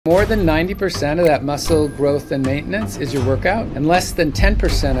More than 90% of that muscle growth and maintenance is your workout, and less than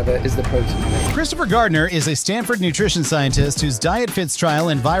 10% of it is the protein. Christopher Gardner is a Stanford nutrition scientist whose Diet Fits trial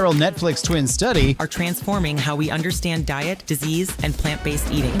and viral Netflix twin study are transforming how we understand diet, disease, and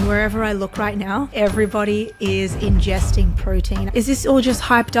plant-based eating. And wherever I look right now, everybody is ingesting protein. Is this all just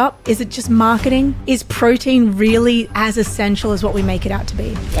hyped up? Is it just marketing? Is protein really as essential as what we make it out to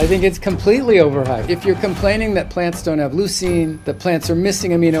be? I think it's completely overhyped. If you're complaining that plants don't have leucine, that plants are missing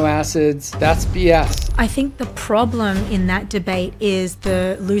amino acids, that's BS. I think the problem in that debate is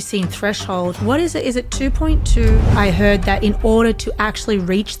the leucine threshold. What is it? Is it 2.2? I heard that in order to actually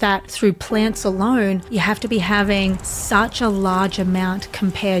reach that through plants alone, you have to be having such a large amount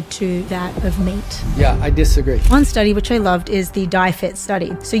compared to that of meat. Yeah, I disagree. One study which I loved is the DIFIT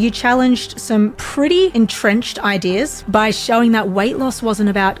study. So you challenged some pretty entrenched ideas by showing that weight loss wasn't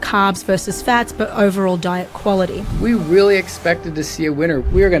about carbs versus fats, but overall diet quality. We really expected to see a winner.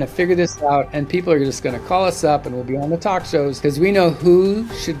 We were going to figure this out, and people are just going to call us up and we'll be on the talk shows because we know who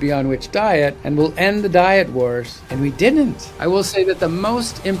should be on which diet, and we'll end the diet wars. And we didn't. I will say that the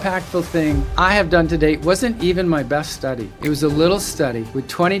most impactful thing I have done to date wasn't even my best study. It was a little study with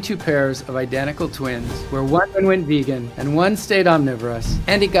 22 pairs of identical twins where one went vegan and one stayed omnivorous,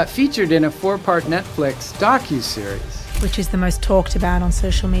 and it got featured in a 4-part Netflix docu-series, which is the most talked about on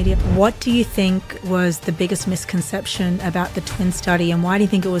social media. What do you think was the biggest misconception about the twin study, and why do you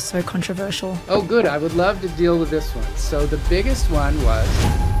think it was so controversial? Oh, good. I would love to deal with this one. So the biggest one was